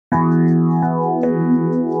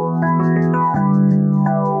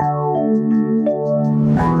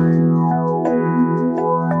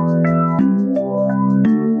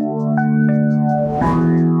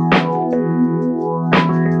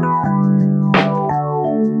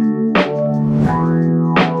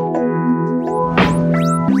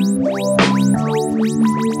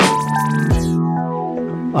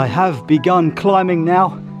I have begun climbing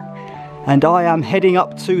now, and I am heading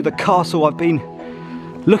up to the castle. I've been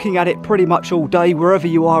looking at it pretty much all day. Wherever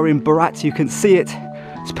you are in Berat, you can see it.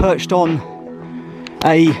 It's perched on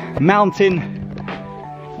a mountain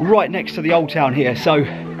right next to the old town here. So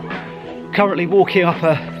currently walking up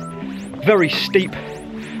a very steep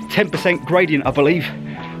 10% gradient, I believe,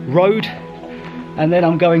 road, and then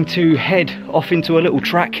I'm going to head off into a little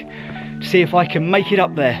track to see if I can make it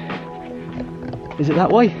up there. Is it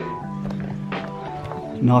that way?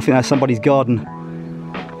 No, I think that's somebody's garden.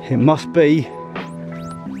 It must be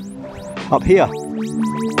up here.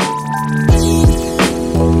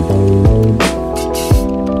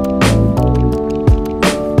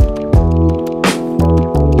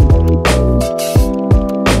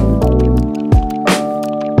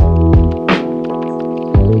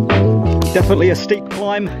 Definitely a steep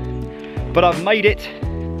climb, but I've made it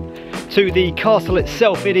to the castle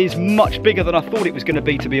itself. It is much bigger than I thought it was going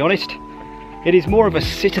to be honest. It is more of a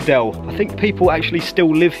citadel. I think people actually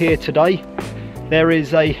still live here today. There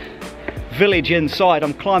is a village inside.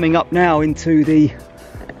 I'm climbing up now into the...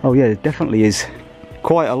 Oh yeah, it definitely is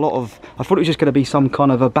quite a lot of... I thought it was just going to be some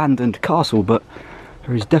kind of abandoned castle, but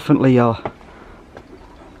there is definitely a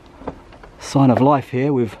sign of life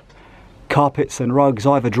here with carpets and rugs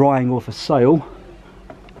either drying or for sale.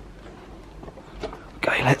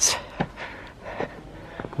 Okay, let's...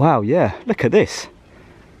 Wow, yeah, look at this.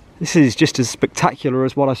 This is just as spectacular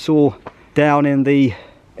as what I saw down in the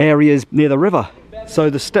areas near the river. So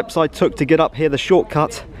the steps I took to get up here, the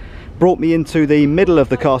shortcut, brought me into the middle of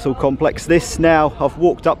the castle complex. This now, I've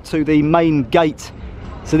walked up to the main gate.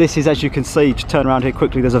 So this is, as you can see, just turn around here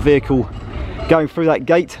quickly, there's a vehicle going through that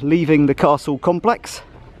gate, leaving the castle complex.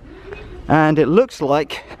 And it looks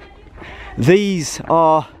like these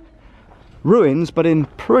are ruins, but in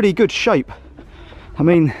pretty good shape. I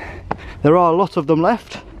mean, there are a lot of them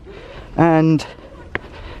left, and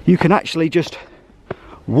you can actually just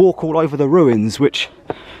walk all over the ruins, which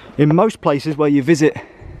in most places where you visit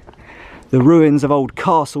the ruins of old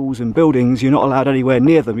castles and buildings, you're not allowed anywhere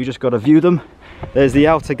near them. You just got to view them. There's the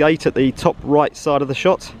outer gate at the top right side of the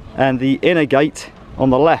shot, and the inner gate on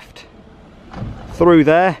the left. Through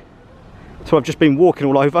there, so I've just been walking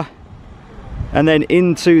all over, and then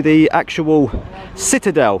into the actual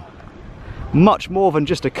citadel. Much more than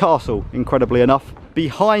just a castle, incredibly enough.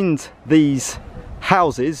 Behind these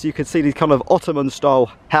houses, you can see these kind of Ottoman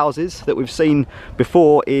style houses that we've seen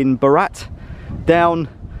before in Berat. Down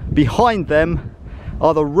behind them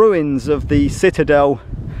are the ruins of the citadel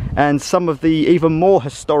and some of the even more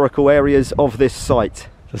historical areas of this site.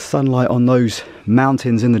 The sunlight on those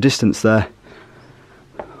mountains in the distance there.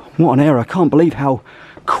 What an area, I can't believe how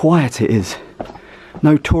quiet it is.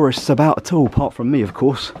 No tourists about at all, apart from me of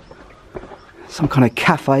course. Some kind of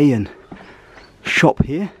cafe and shop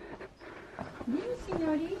here.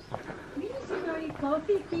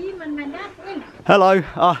 Hello,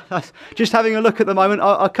 just having a look at the moment.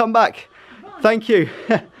 I'll come back. Thank you.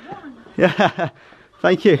 Yeah,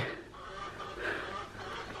 thank you.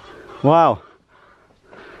 Wow.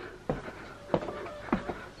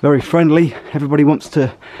 Very friendly. Everybody wants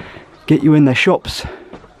to get you in their shops.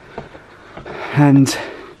 And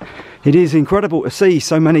it is incredible to see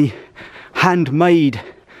so many handmade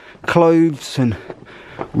clothes and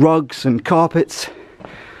rugs and carpets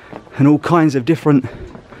and all kinds of different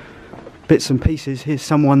bits and pieces. Here's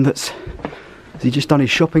someone has he just done his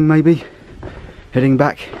shopping maybe? Heading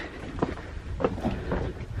back.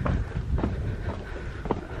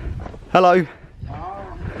 Hello.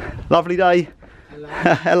 Hello. Lovely day.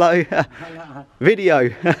 Hello. Hello. Video.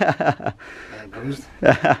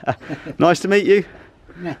 Nice to meet you.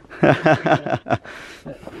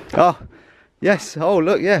 Oh, yes. Oh,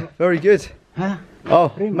 look, yeah, very good. Huh?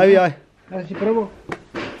 Oh, maybe I... Prova.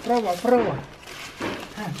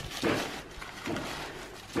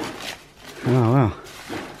 Oh, wow.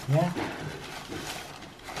 Yeah.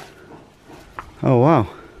 Oh, wow.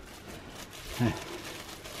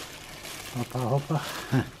 Hoppa.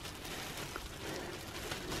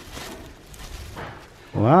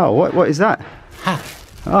 Wow, what is that?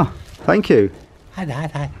 Oh, thank you.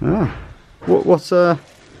 Hi. Oh. What's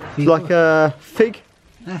like a fig?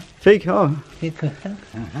 Fig, oh.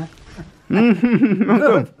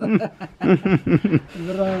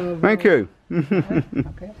 Thank you.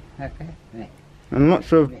 Okay, okay. And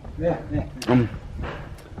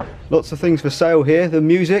lots of things for sale here. The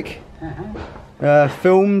music,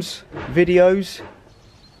 films, videos.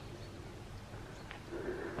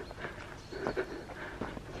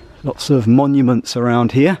 Lots of monuments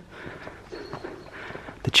around here.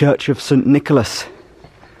 The Church of St. Nicholas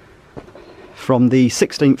from the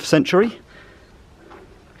 16th century.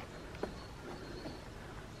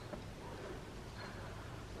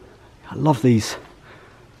 I love these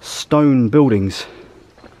stone buildings.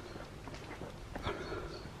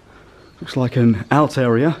 Looks like an out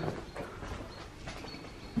area.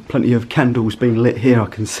 Plenty of candles being lit here. I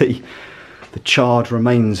can see the charred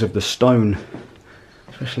remains of the stone,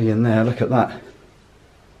 especially in there. Look at that.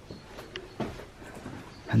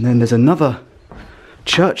 And then there's another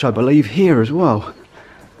church, I believe, here as well.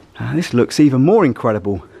 This looks even more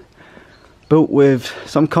incredible. Built with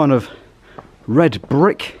some kind of red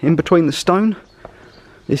brick in between the stone.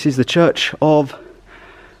 This is the Church of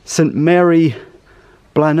St. Mary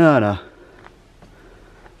Blanerna,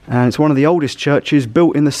 and it's one of the oldest churches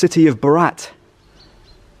built in the city of Berat.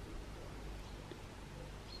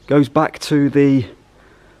 Goes back to the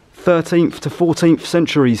 13th to 14th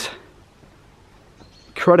centuries.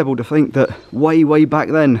 Incredible to think that way back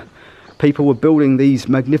then people were building these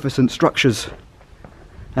magnificent structures,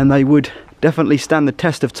 and they would definitely stand the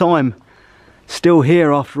test of time. Still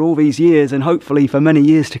here after all these years, and hopefully for many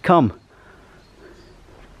years to come.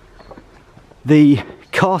 The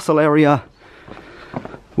castle area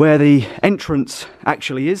where the entrance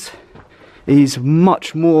actually is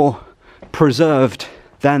much more preserved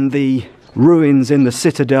than the ruins in the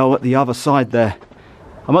citadel at the other side there.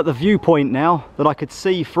 I'm at the viewpoint now that I could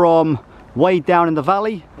see from way down in the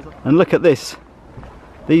valley, and look at this.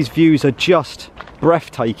 These views are just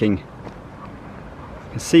breathtaking.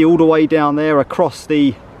 You can see all the way down there across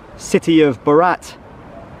the city of Berat.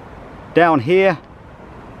 Down here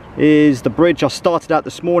is the bridge I started at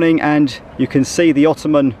this morning, and you can see the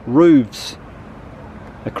Ottoman roofs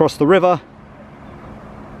across the river.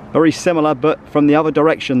 Very similar, but from the other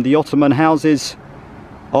direction, the Ottoman houses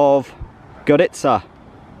of Goritza.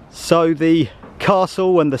 So the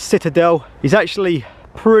castle and the citadel is actually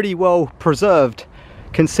pretty well preserved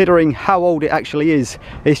considering how old it actually is.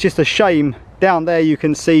 It's just a shame. Down there you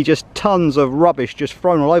can see just tons of rubbish just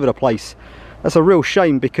thrown all over the place. That's a real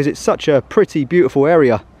shame because it's such a pretty beautiful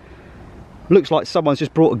area. Looks like someone's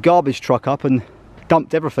just brought a garbage truck up and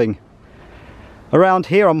dumped everything. Around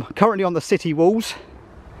here I'm currently on the city walls.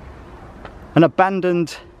 An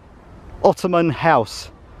abandoned Ottoman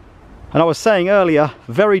house. And I was saying earlier,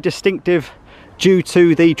 very distinctive due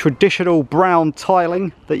to the traditional brown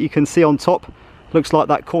tiling that you can see on top. Looks like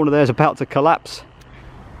that corner there is about to collapse.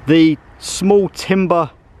 The small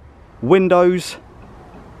timber windows,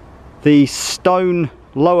 the stone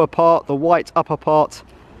lower part, the white upper part,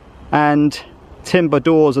 and timber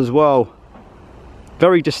doors as well.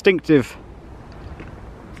 Very distinctive.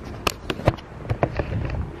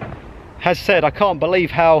 As said, I can't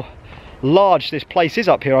believe how large this place is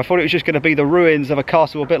up here. I thought it was just going to be the ruins of a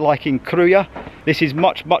castle a bit like in Kruja. This is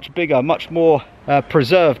much bigger, much more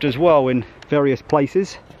preserved as well in various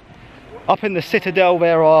places. Up in the citadel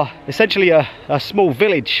there are essentially a small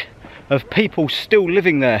village of people still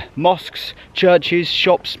living there. Mosques, churches,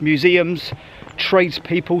 shops, museums,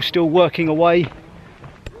 tradespeople still working away,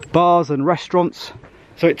 bars and restaurants.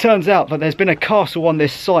 So it turns out that there's been a castle on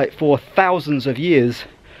this site for thousands of years,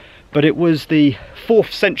 but it was the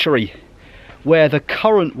 4th century where the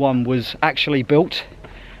current one was actually built,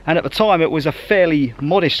 and at the time it was a fairly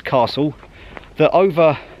modest castle that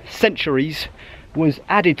over centuries was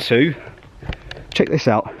added to. Check this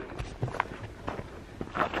out,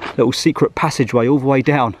 little secret passageway all the way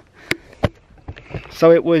down.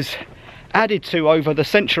 So it was added to over the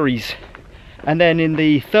centuries, and then in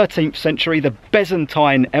the 13th century the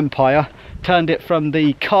Byzantine Empire turned it from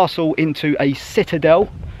the castle into a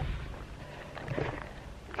citadel.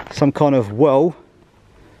 Some kind of well,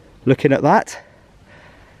 looking at that.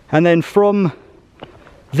 And then from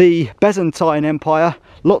the Byzantine Empire,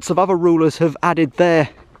 lots of other rulers have added their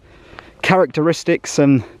characteristics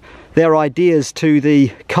and their ideas to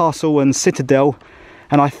the castle and citadel.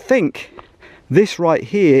 And I think this right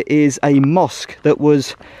here is a mosque that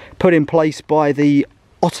was put in place by the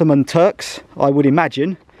Ottoman Turks, I would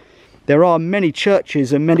imagine. There are many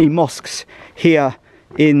churches and many mosques here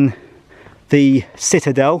in the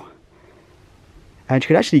citadel, and you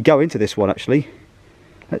can actually go into this one actually.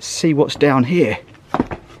 Let's see what's down here.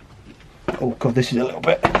 Oh god, this is a little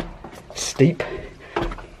bit steep.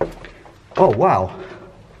 Oh wow.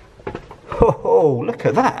 Oh, look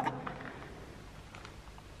at that.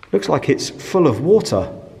 Looks like it's full of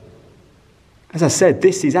water. As I said,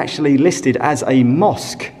 this is actually listed as a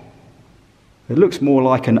mosque. It looks more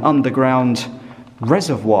like an underground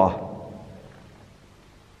reservoir.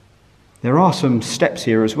 There are some steps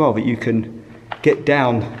here as well that you can get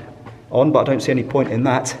down on, but I don't see any point in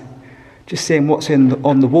that. Just seeing what's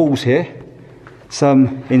on the walls here.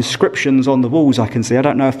 Some inscriptions on the walls I can see. I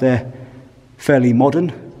don't know if they're fairly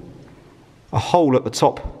modern. A hole at the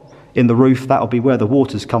top in the roof, that'll be where the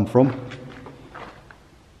water's come from.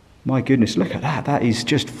 My goodness, look at that. That is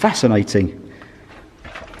just fascinating.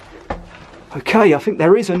 Okay, I think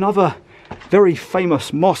there is another very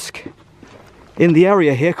famous mosque in the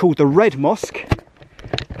area here called the Red Mosque.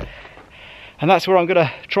 And that's where I'm going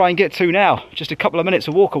to try and get to now. Just a couple of minutes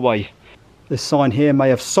of walk away. This sign here may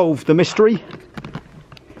have solved the mystery.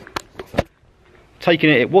 Taking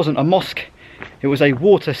it wasn't a mosque, it was a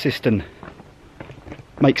water cistern.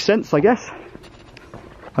 Makes sense, I guess.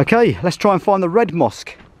 Okay, let's try and find the Red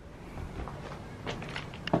Mosque.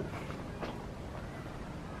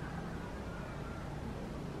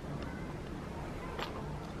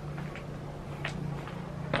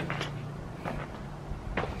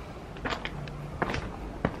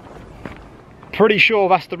 Pretty sure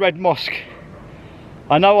that's the Red Mosque.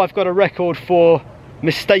 I know I've got a record for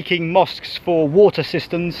mistaking mosques for water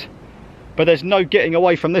cisterns, but there's no getting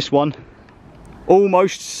away from this one.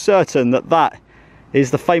 Almost certain that that is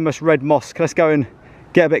the famous Red Mosque. Let's go and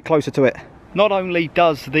get a bit closer to it. Not only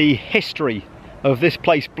does the history of this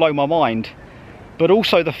place blow my mind, but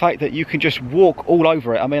also the fact that you can just walk all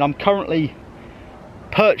over it. I mean, I'm currently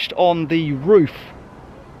perched on the roof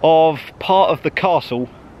of part of the castle,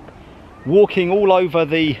 walking all over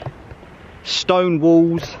the stone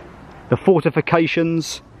walls, the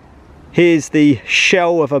fortifications. Here's the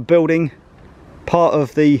shell of a building, part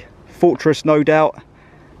of the fortress, no doubt.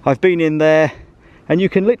 I've been in there, and you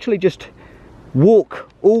can literally just walk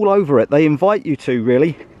all over it. They invite you to,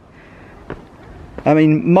 really. I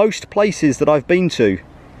mean, most places that I've been to,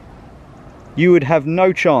 you would have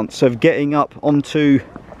no chance of getting up onto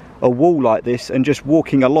a wall like this and just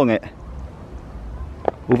walking along it.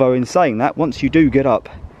 Although in saying that, once you do get up,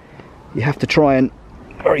 you have to try and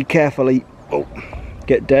very carefully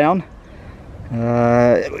get down. We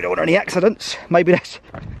don't want any accidents. Maybe that's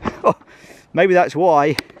maybe that's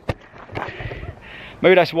why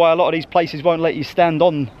a lot of these places won't let you stand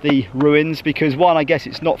on the ruins, because one, I guess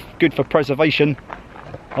it's not good for preservation.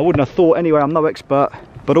 I wouldn't have thought anyway, I'm no expert,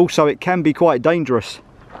 but also it can be quite dangerous.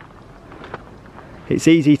 It's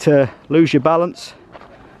easy to lose your balance,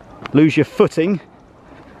 lose your footing.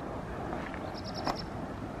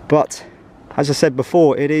 But as I said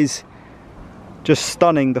before, it is just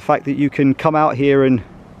stunning the fact that you can come out here and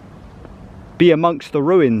be amongst the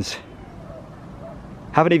ruins.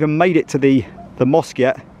 Haven't even made it to the mosque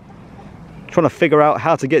yet. Trying to figure out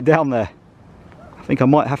how to get down there. I think I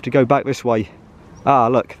might have to go back this way. Ah,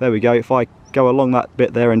 look, there we go. If I go along that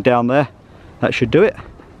bit there and down there, that should do it.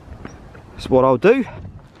 That's what I'll do.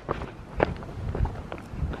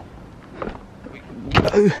 There we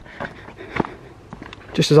go.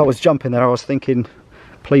 Just as I was jumping there, I was thinking,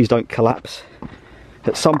 please don't collapse.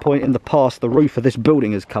 At some point in the past, the roof of this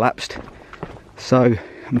building has collapsed. So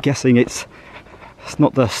I'm guessing it's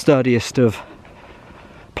not the sturdiest of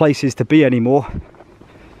places to be anymore.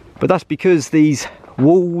 But that's because these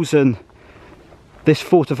walls and this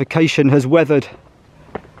fortification has weathered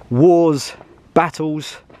wars,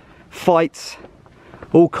 battles, fights,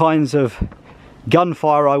 all kinds of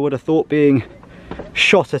gunfire, I would have thought, being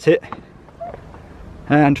shot at it.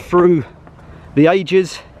 And through the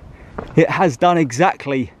ages, it has done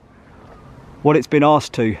exactly what it's been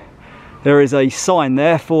asked to. There is a sign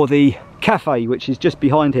there for the cafe, which is just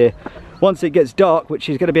behind here. Once it gets dark, which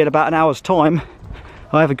is going to be in about an hour's time,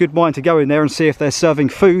 I have a good mind to go in there and see if they're serving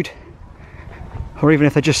food, or even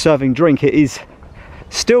if they're just serving drink. It is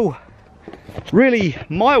still really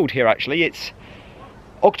mild here, actually. It's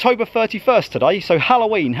October 31st today, so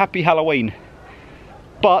Halloween, happy Halloween.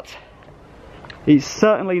 But it's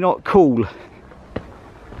certainly not cool.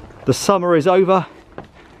 The summer is over,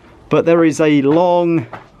 but there is a long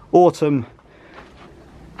autumn.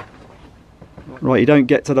 Right, you don't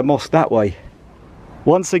get to the mosque that way.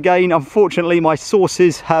 Once again, unfortunately, my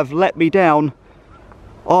sources have let me down.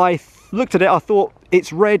 I looked at it, I thought,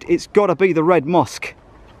 it's red, it's got to be the Red Mosque.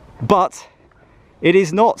 But it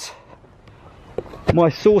is not. My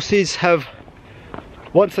sources have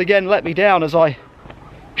once again let me down as I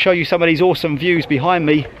show you some of these awesome views behind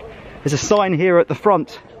me. There's a sign here at the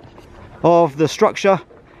front of the structure,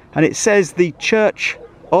 and it says the Church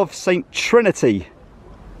of St. Trinity.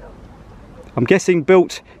 I'm guessing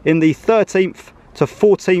built in the 13th to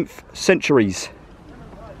 14th centuries.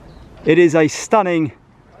 It is a stunning,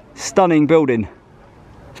 stunning building,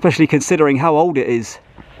 especially considering how old it is.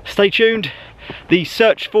 Stay tuned, the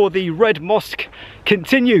search for the Red Mosque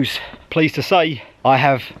continues. Pleased to say, I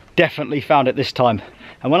have definitely found it this time.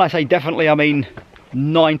 And when I say definitely, I mean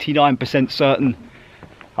 99% certain.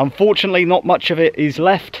 Unfortunately, not much of it is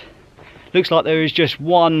left. Looks like there is just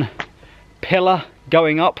one pillar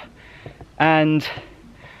going up, and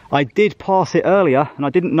I did pass it earlier and I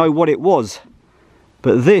didn't know what it was,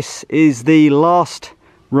 but this is the last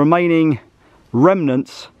remaining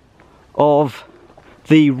remnants of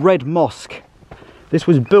the Red Mosque. This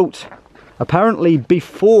was built apparently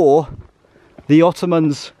before the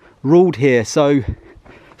Ottomans ruled here, so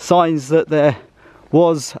signs that there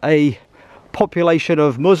was a population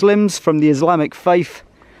of Muslims from the Islamic faith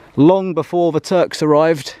long before the Turks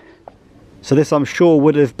arrived. So this, I'm sure,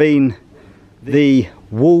 would have been the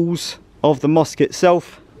walls of the mosque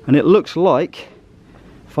itself. And it looks like,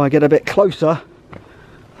 if I get a bit closer,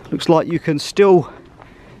 looks like you can still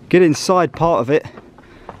get inside part of it.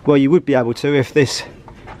 Well, you would be able to if this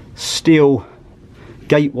steel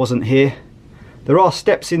gate wasn't here. There are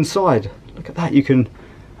steps inside. Look at that, you can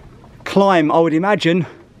climb, I would imagine,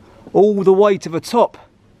 all the way to the top,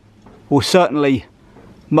 or certainly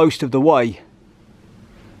most of the way.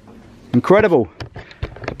 Incredible.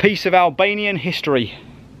 A piece of Albanian history.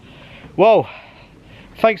 Well,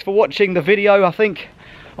 thanks for watching the video. I think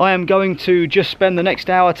I am going to just spend the next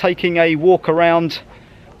hour taking a walk around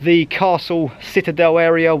the castle Citadel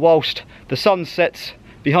area whilst the sun sets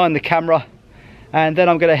behind the camera, and then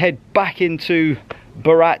I'm going to head back into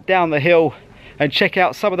Berat down the hill and check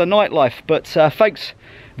out some of the nightlife. But thanks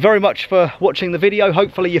very much for watching the video.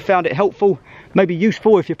 Hopefully you found it helpful, maybe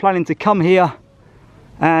useful if you're planning to come here,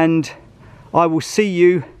 and I will see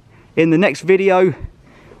you in the next video,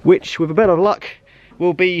 which with a bit of luck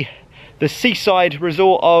will be the seaside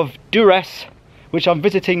resort of Durrës, which I'm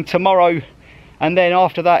visiting tomorrow, and then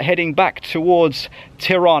after that heading back towards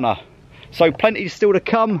Tirana. So plenty still to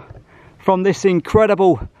come from this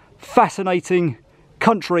incredible, fascinating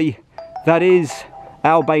country that is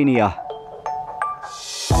Albania.